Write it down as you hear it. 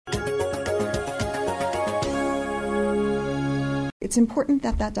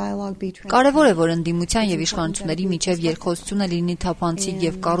Կարևոր է, որ ընդդիմության եւ իշխանությունների միջև երկխոսությունը լինի թափանցիկ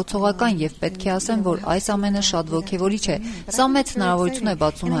եւ կառուցողական եւ պետք է ասեմ, որ այս ամենը շատ ոգևորիչ է։ Սա մեծ հնարավորություն է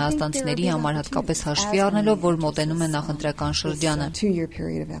բացում հայաստանցիների համար, հատկապես հաշվի առնելով, որ մոտենում է նախընտրական շրջանը։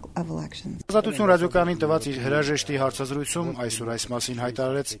 Ազատություն ռադիոկայանին տված իր հրաժեշտի հարցազրույցում այսօր այս մասին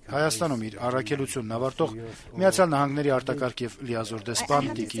հայտարարեց Հայաստանում իր առաքելությունն ավարտող Միացյալ Նահանգների արտակարգ եւ լիազոր դեսպան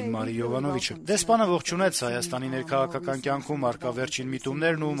Տիկին Մարի Յովանովիչը։ Դեսպանը ողջունեց Հայաստանի ներքաղաքական կյանքում արկա վերջին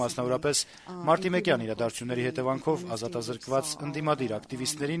միտումներն ու մասնավորապես մարտի 1-յան իրադարձությունների հետևանքով ազատազրկված ընդդիմադիր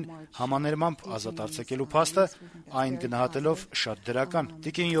ակտիվիստներին համաներմամբ ազատ արձակելու փաստը, այն գնահատելով շատ դրական։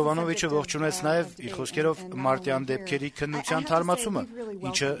 Տիկին Յովանովիչը ողջունեց նաեւ իր խոսքերով մարտյան դեպքերի քննության թարմացումը,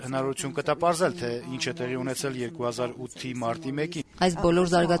 ինչը հնարավորություն կտա պարզել, թե ինչ է տեղի ունեցել 2008-ի մարտի 1-ին։ Այս բոլոր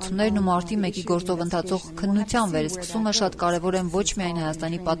զարգացումներն ու մարտի 1-ի գործով ընթացող քննության վերսկսումը շատ կարևոր են ոչ միայն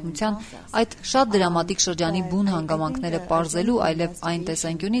Հայաստանի պատմության, այդ շատ դրամատիկ շրջանի բուն հանգամանքները պարզելու, այլև այն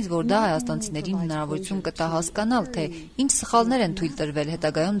տեսանկյունից, որ դա հայաստանցիներին հնարավորություն կտա հասկանալ, թե ինչ սխալներ են թույլ տրվել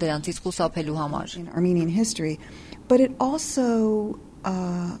հետագայում դրանցից խուսափելու համար։ But it also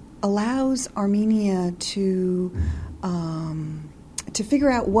allows Armenia to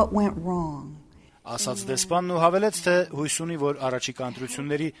figure out what went wrong. Ասաց դեսպանն ու հավելեց, թե հույս ունի, որ առաջիկա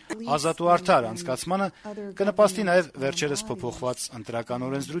ընտրությունների ազատ ու արդար անցկացմանը կնպաստի նաև վերջերս փոփոխված ընտրական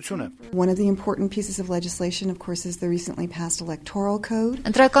օրենսդրությունը։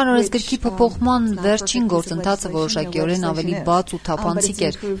 Ընտրական օրենսգրքի փոփոխման վերջին գործընթացը որոշակիորեն ավելի բաց ու թափանցիկ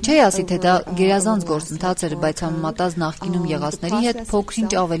էր։ Չի ասի, թե դա գերազանց գործընթաց էր, բայց համեմատած նախկինում եղածների հետ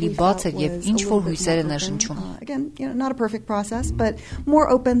փոքր-ինչ ավելի բաց էր եւ ինչ որ հույսեր է ներշնչում։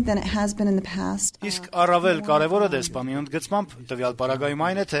 Իսկ առավել կարևորը դեսպանի ընդգծմամբ տվյալ պարագայում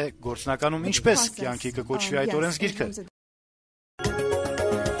այն է, թե գործնականում ինչպես կյանքի կկոչվի այդ օրենսգիրքը։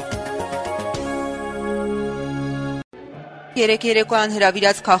 Երեկ երեկոյան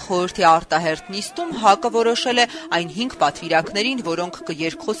հրավիրած քաղխորհրդի արտահերթ նիստում ՀԱԿ-ը որոշել է այն 5 պատվիրակներին, որոնք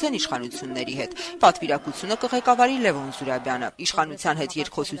կերկխոսեն իշխանությունների հետ։ Պատվիրակությունը կղեկավարի Լևոն Զուրաբյանը։ Իշխանության հետ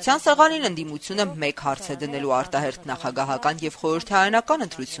երկխոսության սեղանին ընդդիմությունը մեկ հարց է դնելու արտահերթ նախագահական եւ խորհրդարանական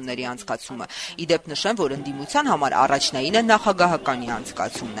ընտրությունների անցկացումը։ Իդեպ նշեմ, որ ընդդիմության համար առաջնայինը նախագահականի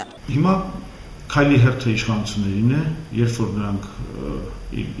անցկացումն է։ Հիմա քայլի հերթը իշխանություններին է, երբ որ նրանք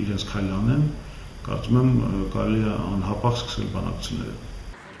իրենց քայլը անեն, կարծում եմ կարելի է անհապաղ սկսել բանակցությունները։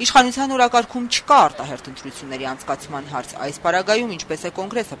 Իշխանության օրակարգում չկա արտահերթ ընտրությունների անցկացման հարց։ Այս պարագայում ինչպես է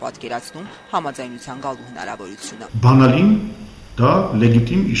կոնգրեսը պատկերացնում համաձայնության գալու հնարավորությունը։ Բանալին դա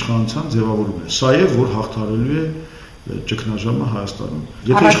լեգիտիմ իշխանության ձևավորում է։ Սա է, որ հաղթարելու է ճգնաժամը Հայաստանում։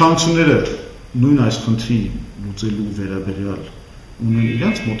 Եթե իշխանությունները նույն այս խնդրի լուծելու վերաբերյալ ունեն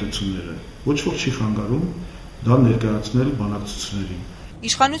իրենց մոտեցումները, ոչ ոք չի խանգարում դա ներկայացնել բանակցություններին։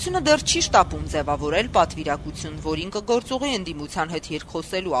 Իշխանությունը դեռ չի շտապում ձևավորել պատվիրակություն, որին կգործուղի ընդդիմության հետ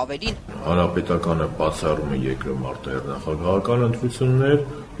երկխոսելու ավելին։ Հանրապետականը բացառում է երկրում արտահերթ նախագահական ընտրություններ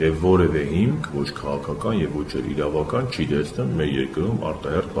եւ որևէ հիմք, ոչ քաղաքական եւ ոչ էլ իրավական չի դեսնում մեր երկրում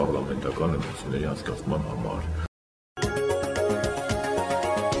արտահերթ պարլամենտական ընտրությունների անցկացման համար։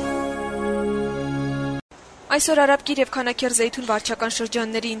 Այսօր Արաբկիր եւ Քանաքերզեյթուն վարչական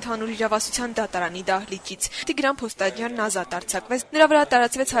շրջանների ընդհանուր իրավասության դատարանի դահլիճից Տիգրան Փոստանջյանն ազատ արձակվեց։ Նրա վրա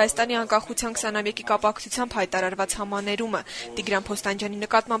տարածվեց Հայաստանի անկախության 21-ի կապակցությամբ հայտարարված համաներումը։ Տիգրան Փոստանջյանի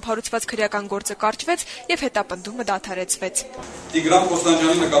նկատմամբ հարուցված քրեական գործը կարճվեց եւ հետապնդումը դադարեցվեց։ Տիգրան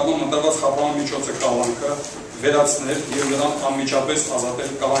Փոստանջյանի նկատմամբ ընտրված խափան միջոցը կալանքը վերացնել եւ նրան անմիջապես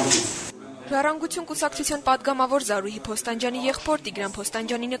ազատել կալանքից։ Ժառանգություն կուսակցության պատգամավոր Զարուհի Փոստանջյանի եղբոր Տիգրան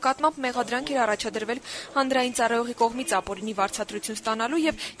Փոստանջյանի նկատմամբ մեղադրանք էր առաջադրվել հանրային ծառայողի կողմից ապօրինի վարձատրություն ստանալու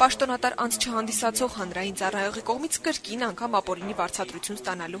եւ պաշտոնատար անձ չհանդիսացող հանրային ծառայողի կողմից կրկին անգամ ապօրինի վարձատրություն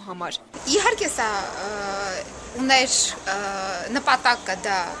ստանալու համար։ Իհարկե սա ուներ նպատակը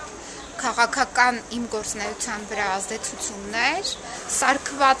դա քաղաքական իմ գործունեության վրա ազդեցություններ,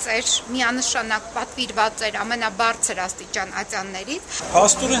 սարքված էր, միանշանակ պատվիրված էր ամենաբարձր աստիճան ատյաններից։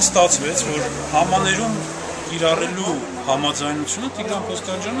 Փաստորեն ստացվեց, որ համաներում կիրառելու համաձայնությունը Տիգրան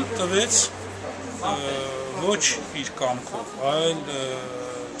Փոստանջյանը տվեց ոչ իր կամքով, այլ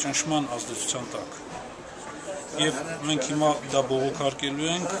ճնշման ազդեցության տակ։ Եվ մենք հիմա դա բողոքարկելու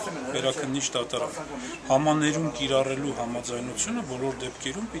ենք վերաքննիչ դատարան։ Համաներում կիրառելու համաձայնությունը բոլոր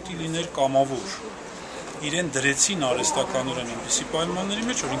դեպքերում պիտի լիներ կամավոր։ Իրեն դրեցին արհեստականորեն այնպիսի պայմանների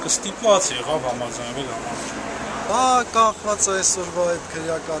մեջ, որ ինքը ստիպված եղավ համաձայնվել համաներում։ Դա կախված է այսօրվա այդ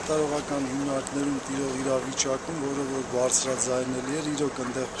քրեակատարողական հիմնարկներում տիրող իրավիճակում, որը որ բարձրաձայնելի էր, իրոք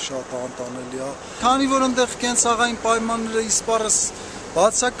այնտեղ շատ անտանելի է։ Քանի որ այնտեղ կենցաղային պայմանները իսպառս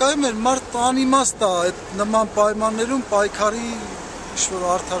բացակայում էր, մարդ անիմաստ է այդ նման պայմաններում պայքարի ինչ-որ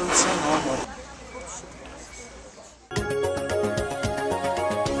արդարության համար։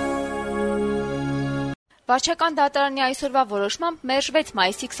 Վարչական դատարանի այսօրվա որոշմամբ մերժվեց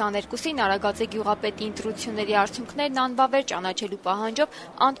մայիսի 22-ին Արագածի գյուղապետի ընտրությունների արդյունքներն անվավեր ճանաչելու պահանջով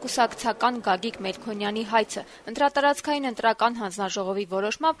անկուսակցական Գագիկ Մելքոնյանի հայցը։ Ընտրատարածքային ընտրական հանձնաժողովի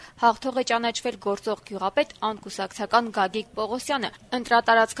որոշմամբ հաղթող է ճանաչվել գործող գյուղապետ անկուսակցական Գագիկ Պողոսյանը։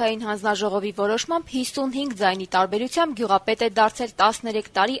 Ընտրատարածքային հանձնաժողովի որոշմամբ 55 ձայնի տարբերությամբ գյուղապետ է դարձել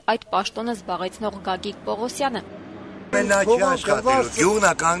 13 տարի այդ պաշտոնը զբաղեցնող Գագիկ Պողոսյանը։ Նա չի աշխատելու, գյուղն է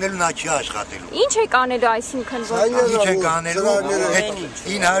կանգնելու, նա չի աշխատելու։ Ինչ եք անելու, այսինքն որ ինչ ենք անելու, այդ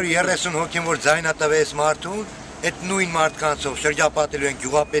 930 հոգին որ ձայնա տվեց մարդուն, այդ նույն մարդկանցով շրջապատելու են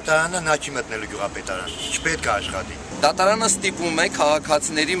գյուղապետարանը, նա չի մտնելու գյուղապետարան, չպետք է աշխատի։ Դատարանը ստիպում է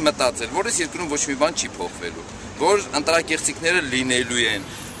քաղաքացիների մտածել, որից երկրում ոչ մի բան չի փոխվելու, որ ընտրակեղծիքները լինելու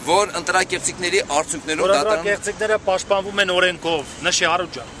են, որ ընտրակեղծիքների արդյունքներով ընտրակեղծիքները պաշտպանվում են օրենքով, նշի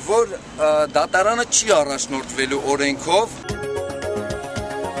Հարություն ջան, որ դատարանը չի առաջնորդվելու օրենքով։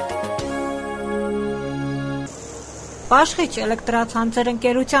 Աշխիչ էլեկտրացանցեր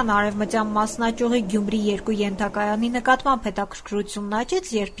ընկերության արևմտյան մասնաճյուղի Գյումրի 2 ենթակայանի նկատմամբ հետաքրքրությունն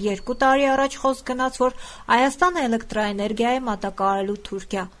աճեց, երբ 2 տարի առաջ խոսք գնաց, որ Հայաստանը էլեկտրաէներգիա է մատակարարելու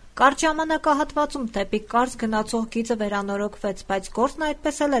Թուրքիա։ Կարճ ժամանակահատվածում դեպի կարճ գնացող գիծը վերանորոգվեց, բայց գործն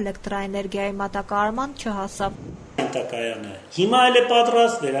այդպես էլ էլեկտրաէներգիայի մատակարարման չհասավ։ Ենթակայանը հիմա էլ է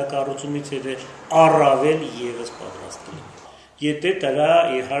պատրաստ, վերակառուցումից հետո առավել եւս պատրաստ կլինի։ Եթե դրա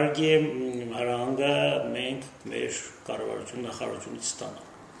իհարկե հարանգը մենք մեր կառավարություն նախարարությունից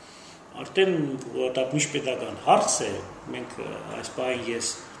ստանանք։ Արդեն դա միջպետական հարց է, մենք այս պահին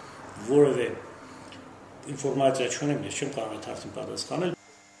ես որևէ ինֆորմացիա չունեմ, ես չեմ կարող այդ հարցին պատասխանել։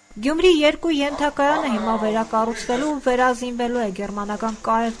 Գյումրի 2 ենթակայանը հիմա վերակառուցվելու ու վերազինվելու է գերմանական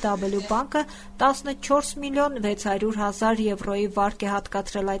KfW բանկը 14 միլիոն 600 հազար եվրոյի վարկ է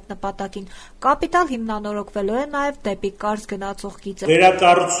հատկացրել այդ նպատակին։ Կապիտալ հիմնանորոգվելու է նաև դեպի կարճ գնացող գիծը։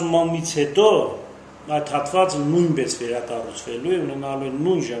 Վերակառուցումից հետո այդ հատվածը նույնպես վերակառուցվելու է, ունենալու է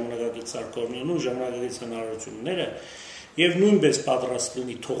նույն ժամանակակից սարքավորումները, նույն ժամանակակից հնարավորությունները եւ նույնպես պատրաստ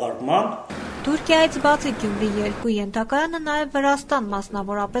լինի թողարկման։ Թուրքիայից բացի Գյումրի 2 ենթակայանը նաև Վրաստան,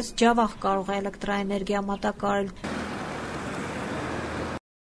 մասնավորապես Ջավախ կարող է էլեկտրաէներգիա մատակարարել։